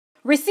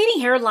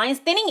Receding hairlines,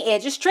 thinning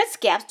edges, stretched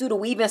scalps due to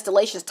weave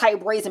installations,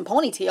 tight braids, and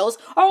ponytails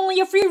are only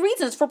a few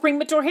reasons for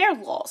premature hair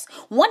loss.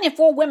 1 in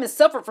 4 women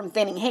suffer from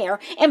thinning hair,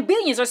 and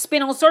billions are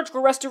spent on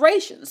surgical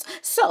restorations.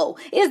 So,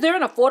 is there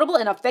an affordable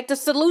and effective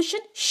solution?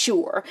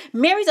 Sure.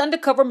 Mary's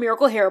Undercover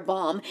Miracle Hair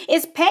Balm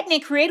is patented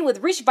and created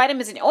with rich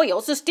vitamins and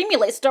oils to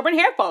stimulate stubborn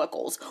hair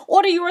follicles.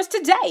 Order yours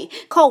today.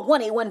 Call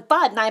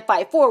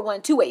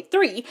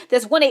 1-815-954-1283.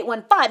 That's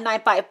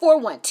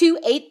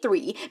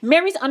 1-815-954-1283.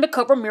 Mary's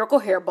Undercover Miracle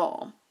Hair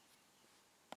Balm.